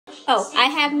Oh, I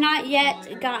have not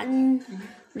yet gotten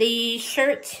the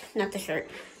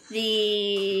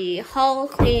hull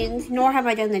cleaned, nor have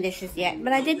I done the dishes yet.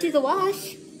 But I did do the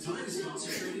wash.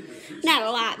 Not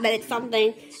a lot, but it's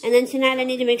something. And then tonight I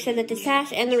need to make sure that the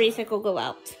trash and the recycle go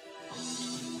out.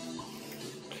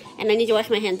 And I need to wash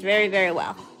my hands very, very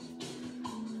well.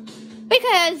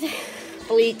 Because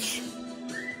bleach.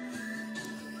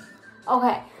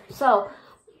 Okay, so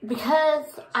because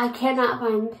I cannot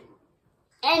find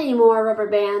any more rubber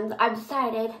bands, I've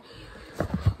decided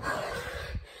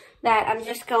that I'm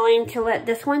just going to let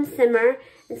this one simmer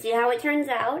and see how it turns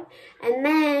out. And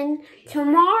then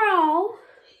tomorrow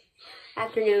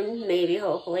afternoon, maybe,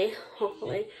 hopefully,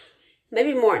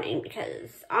 maybe morning,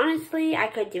 because honestly, I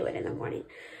could do it in the morning.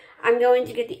 I'm going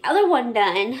to get the other one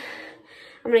done.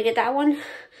 I'm going to get that one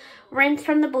rinsed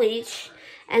from the bleach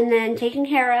and then taken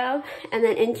care of and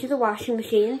then into the washing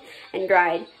machine and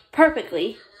dried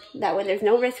perfectly. That way there's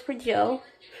no risk for Jill,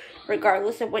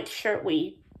 regardless of which shirt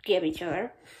we give each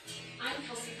other.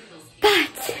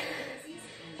 But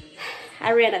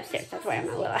I ran upstairs, that's why I'm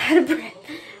a little out of breath.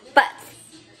 But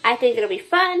I think it'll be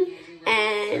fun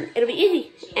and it'll be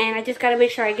easy. And I just gotta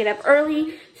make sure I get up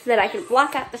early so that I can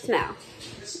block out the smell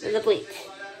and the bleach.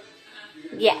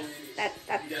 Yes,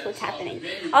 that's what's happening.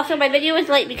 Also, my video is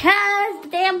late because the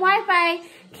damn Wi-Fi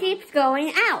keeps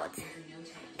going out.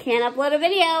 Can't upload a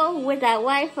video without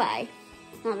Wi-Fi.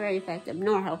 It's not very effective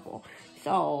nor helpful.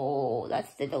 So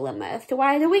that's the dilemma as to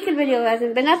why the weekend video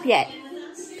hasn't been up yet.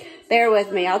 Bear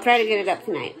with me. I'll try to get it up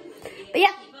tonight. But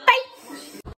yeah, bye.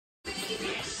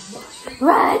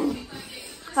 Run.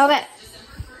 Okay.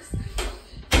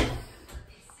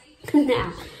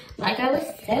 Now, like I was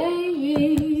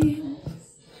saying,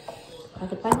 I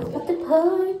can find a spot to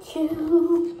put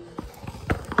you.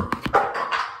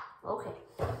 Okay.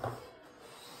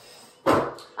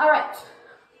 Alright.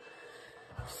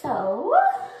 So,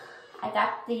 I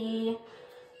got the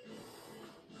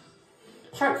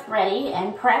shirts ready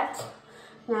and prepped.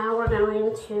 Now we're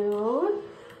going to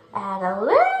add a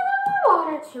little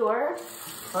water to her.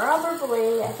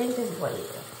 Probably, I think this is what you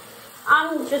do.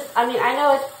 I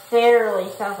know it's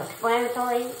fairly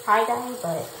self-explanatory, tie-dye,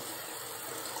 but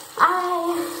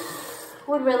I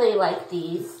would really like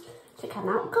these to come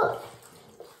out good.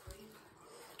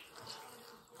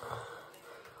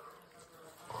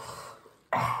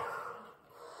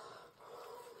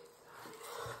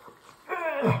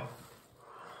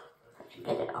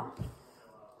 Get it on.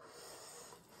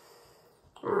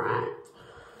 Alright.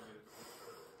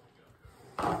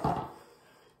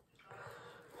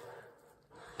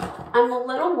 I'm a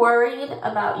little worried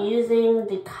about using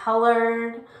the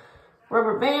colored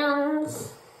rubber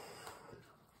bands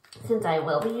since I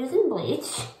will be using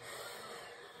bleach.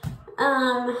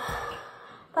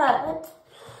 But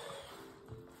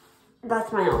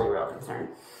that's my only real concern.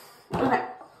 Okay.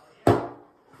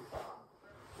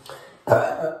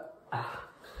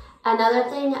 Another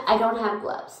thing, I don't have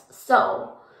gloves.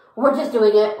 So, we're just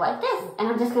doing it like this. And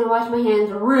I'm just going to wash my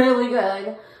hands really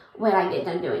good when I get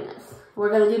done doing this. We're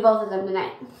going to do both of them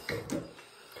tonight.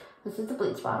 This is the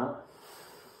bleach bottle.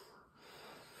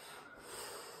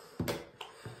 I'm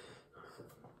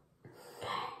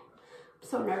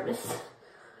so nervous.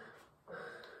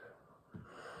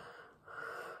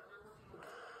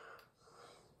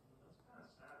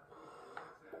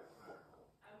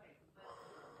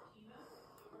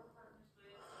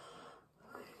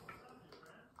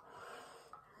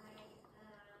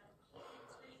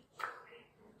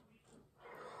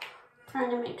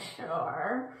 Trying to make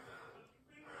sure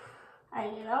I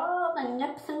get all the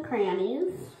nooks and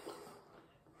crannies.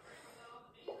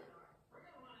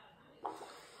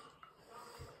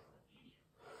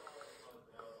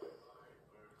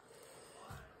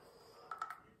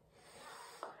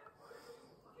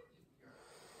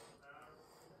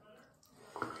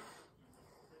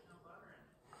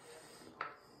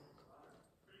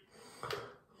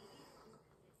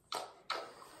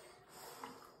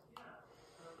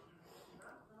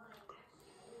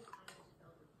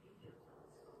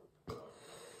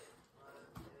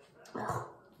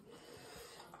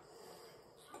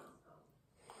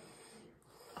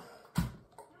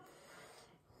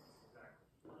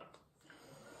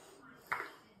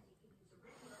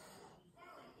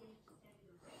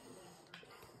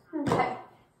 Okay.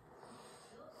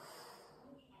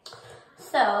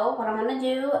 So what I'm gonna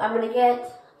do, I'm gonna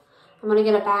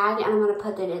get a bag and I'm gonna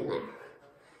put it in there.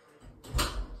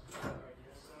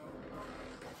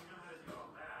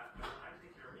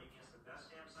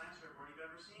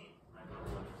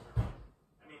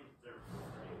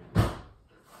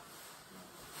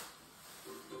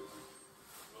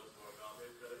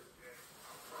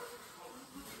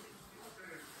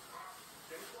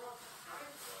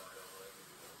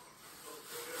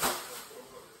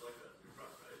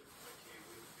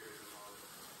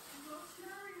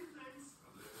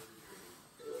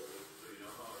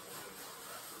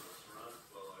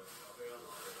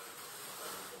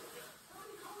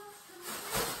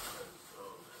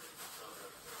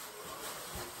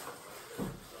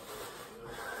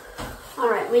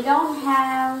 we don't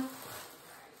have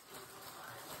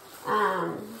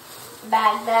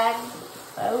bag.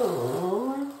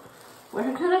 Oh,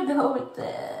 we're gonna go with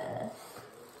this.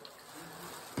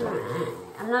 Alright,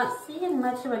 I'm not seeing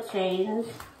much of a change.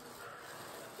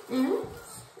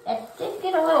 It did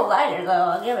get a little lighter though,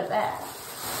 I'll give it that.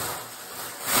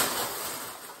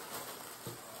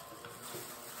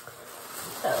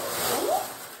 So,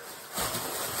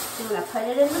 I'm gonna put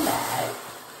it in the bag.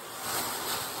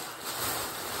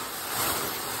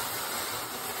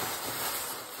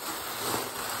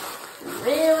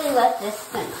 Really let this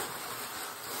simmer.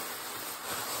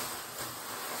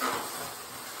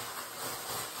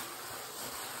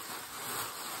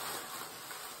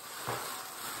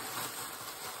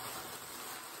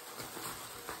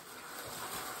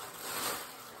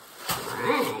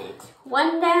 Alright,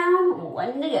 one down,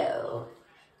 one to go.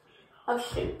 Oh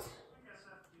shoot.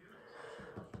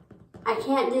 I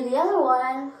can't do the other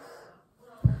one.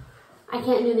 I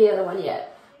can't do the other one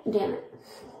yet. Damn it.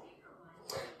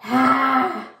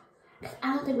 I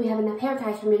don't think we have enough hair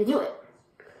ties for me to do it.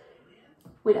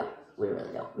 We don't. We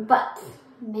really don't. But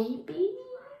maybe.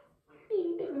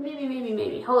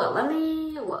 Hold on. Let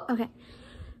me look. Okay.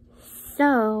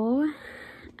 So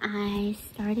I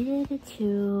started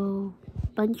to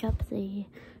bunch up the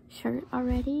shirt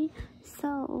already.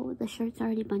 So the shirt's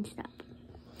already bunched up.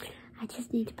 I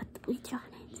just need to put the bleach on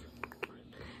it.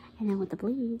 And then with the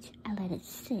bleach, I let it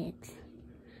sit.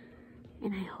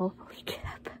 And I hopefully get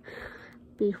up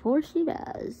before she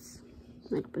does,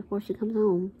 like before she comes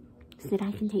home, so that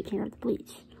I can take care of the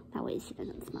bleach. That way she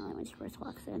doesn't smell it when she first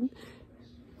walks in.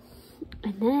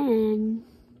 And then,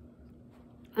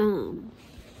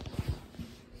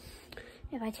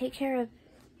 if I take care of,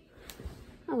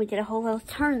 oh, we did a whole little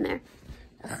turn there.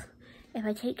 Ugh. If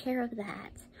I take care of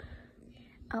that,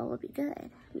 oh, it'll be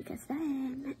good. Because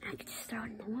then I could just throw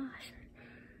it in the washer.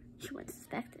 She wouldn't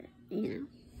suspect it, you know.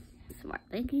 Smart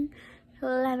thinking,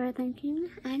 clever thinking,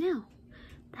 I know.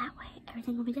 That way,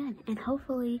 everything will be done. And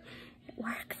hopefully, it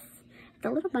works. It's a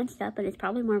little bunched up, but it's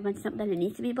probably more bunched up than it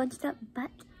needs to be bunched up.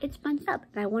 But it's bunched up,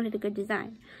 and I wanted a good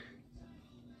design.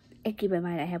 And keep in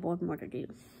mind, I have one more to do.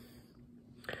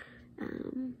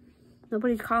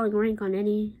 Nobody's calling rank on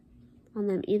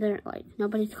them either. Like,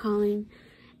 nobody's calling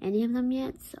any of them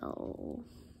yet, so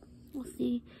we'll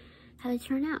see how they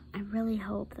turn out. I really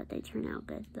hope that they turn out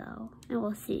good though, and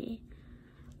we'll see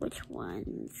which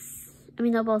ones. I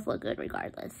mean, they'll both look good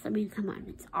regardless. I mean, come on,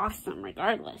 it's awesome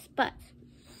regardless, but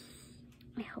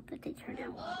I hope that they turn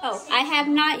out well. Oh, I have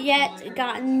not yet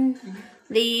gotten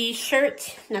the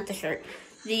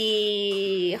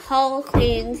hull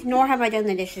cleaned, nor have I done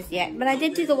the dishes yet, but I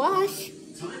did do the wash.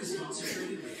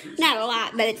 Not a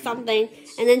lot, but it's something.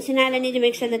 And then tonight I need to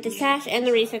make sure that the trash and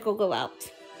the recycle go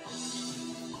out.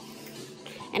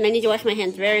 And I need to wash my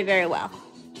hands very, very well.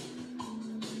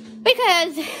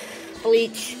 Because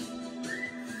bleach.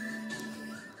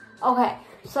 Okay,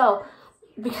 so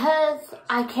because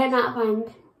I cannot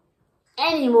find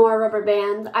any more rubber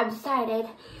bands, I've decided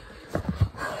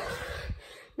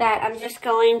that I'm just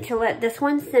going to let this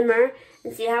one simmer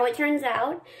and see how it turns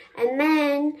out. And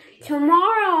then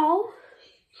tomorrow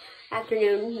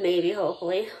afternoon, maybe,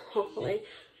 hopefully,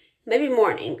 maybe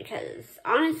morning, because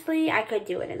honestly, I could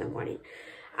do it in the morning.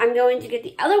 I'm going to get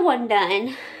the other one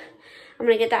done. I'm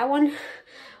going to get that one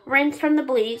rinsed from the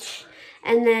bleach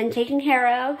and then taken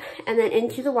care of and then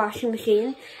into the washing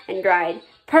machine and dried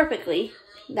perfectly.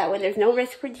 That way there's no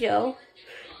risk for Jill,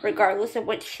 regardless of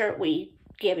which shirt we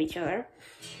give each other.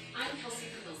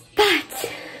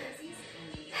 But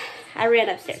I ran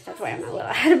upstairs. That's why I'm a little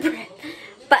out of breath.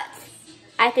 But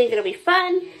I think it'll be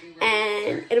fun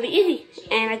and it'll be easy.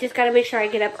 And I just got to make sure I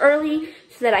get up early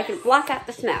so that I can block out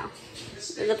the smell.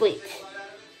 The bleach.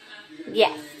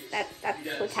 Yes, that's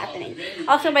what's happening.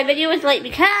 Also, my video is late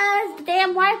because the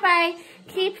damn Wi-Fi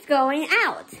keeps going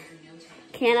out.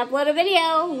 Can't upload a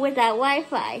video without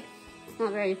Wi-Fi. It's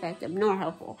not very effective nor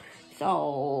helpful.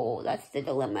 So that's the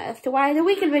dilemma as to why the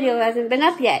weekend video hasn't been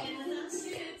up yet.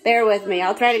 Bear with me.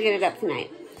 I'll try to get it up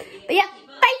tonight. But yeah,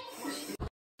 bye.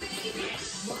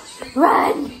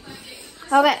 Run.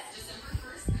 Okay.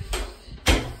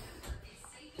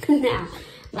 Now,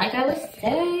 like I was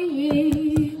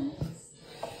saying,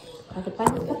 I could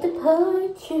find stuff to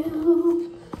put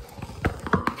you.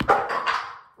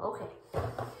 Okay.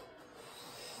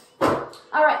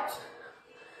 Alright.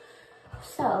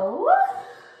 So,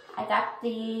 I got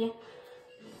the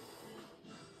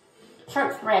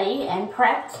shirts ready and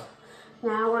prepped.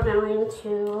 Now we're going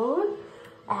to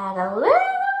add a little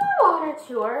water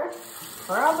to her.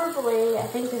 Probably, I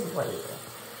think this is what it is.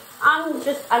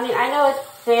 I know it's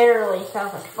fairly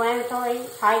self-explanatory,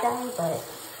 tie-dye, but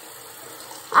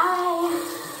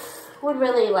I would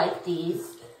really like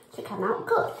these to come out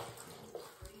good.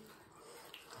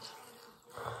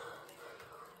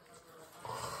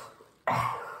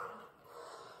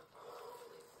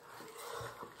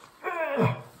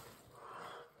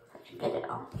 Get it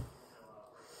all.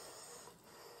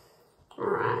 All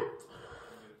right.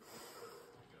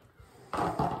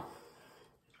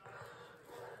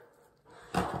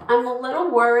 I'm a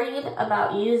little worried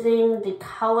about using the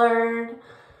colored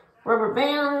rubber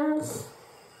bands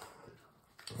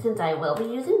since I will be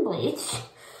using bleach.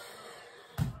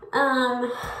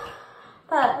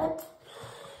 But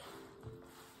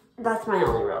that's my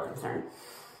only real concern.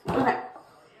 Okay.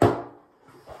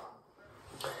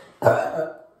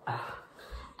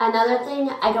 Another thing,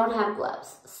 I don't have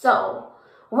gloves. So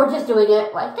we're just doing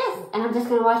it like this. And I'm just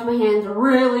gonna wash my hands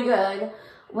really good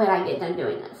when I get done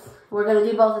doing this. We're gonna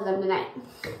do both of them tonight.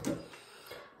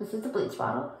 This is the bleach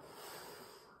bottle.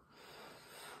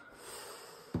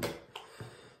 I'm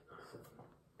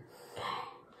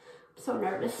so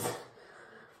nervous.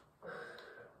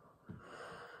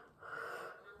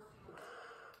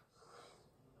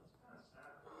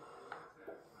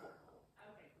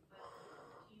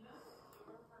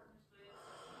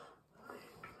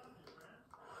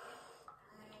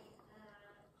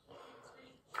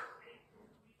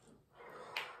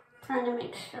 Trying to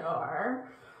make sure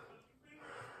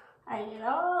I get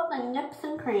all the nooks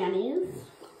and crannies.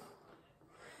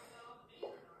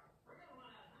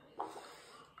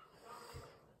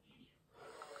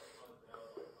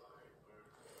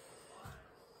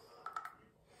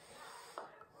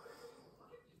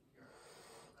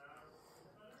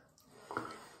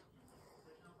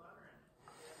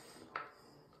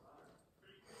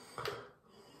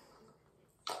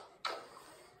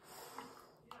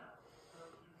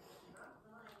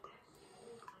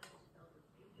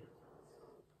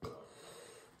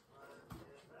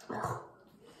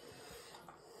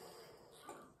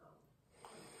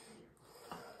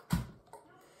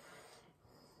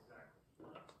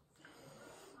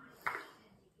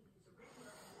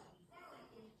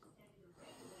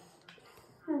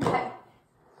 Okay.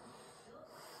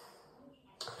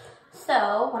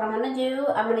 So what I'm gonna do,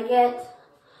 I'm gonna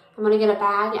get a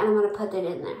bag and I'm gonna put it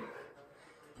in there.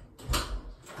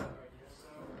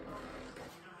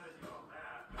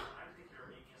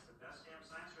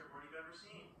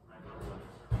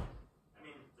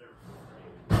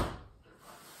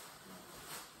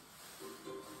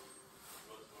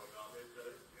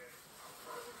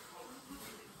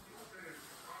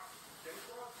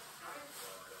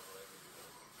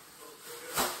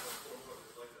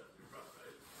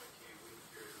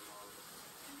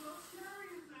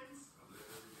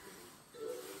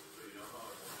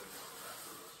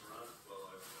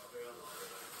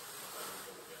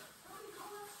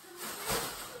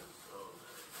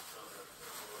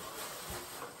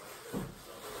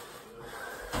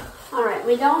 All right,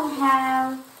 we don't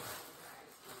have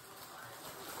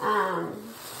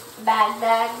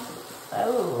bag.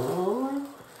 So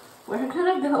we're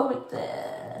gonna go with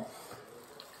this.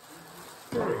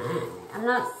 All right, I'm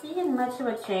not seeing much of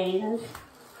a change.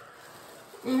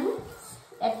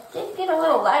 It did get a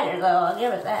little lighter though, I'll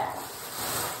give it that.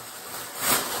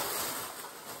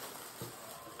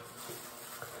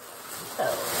 So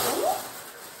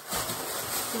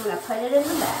I'm gonna put it in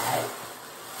the bag.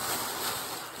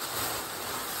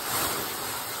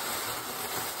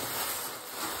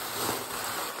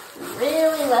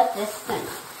 Really let this simmer.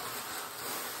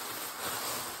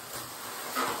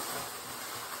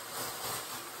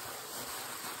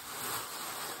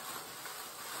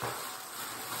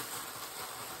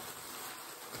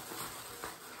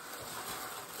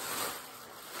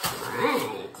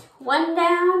 Alright, one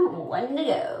down, one to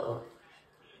go.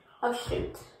 Oh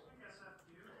shoot.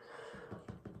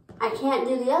 I can't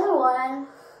do the other one.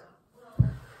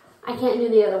 I can't do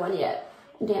the other one yet.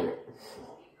 Damn it.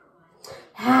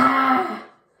 I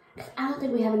don't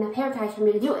think we have enough hair ties for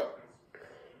me to do it.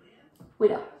 We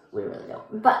don't. We really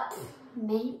don't. But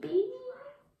maybe.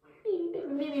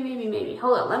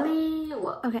 Hold on. Let me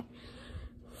look. Okay.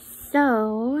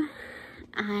 So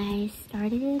I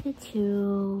started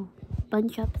to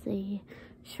bunch up the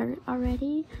shirt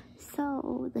already.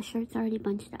 So the shirt's already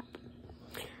bunched up.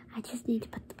 I just need to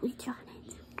put the bleach on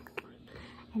it.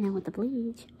 And then with the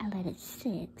bleach, I let it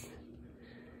sit.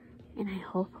 And I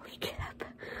hopefully get up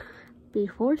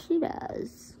before she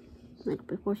does, like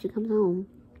before she comes home,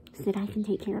 so that I can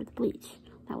take care of the bleach.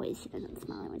 That way she doesn't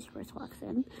smell it when she first walks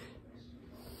in.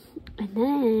 And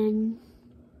then,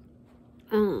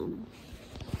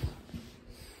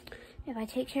 if I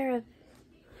take care of,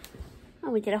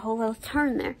 oh, we did a whole little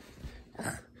turn there.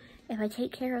 Ugh. If I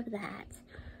take care of that,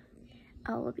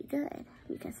 all will be good,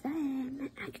 because then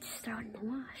I can just throw it in the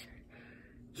wash.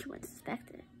 She wouldn't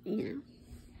suspect it, you know?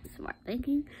 Smart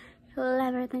thinking,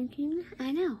 clever thinking,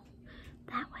 I know.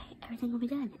 That way, everything will be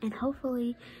done, and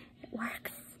hopefully it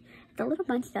works. It's a little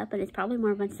bunched up, and it's probably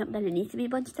more bunched up than it needs to be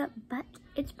bunched up, but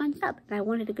it's bunched up, and I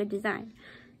wanted a good design.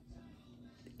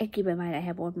 And keep in mind, I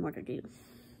have one more to do.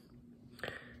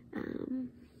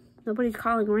 Nobody's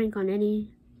calling rank on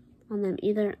them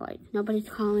either. Like, nobody's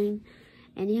calling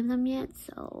any of them yet,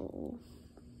 so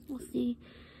we'll see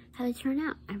how they turn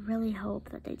out. I really hope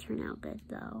that they turn out good,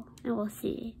 though, and we'll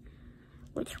see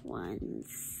which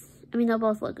ones. I mean, they'll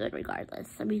both look good regardless.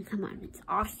 I mean, come on, it's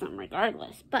awesome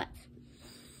regardless, but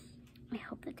I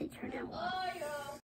hope that they turn out well.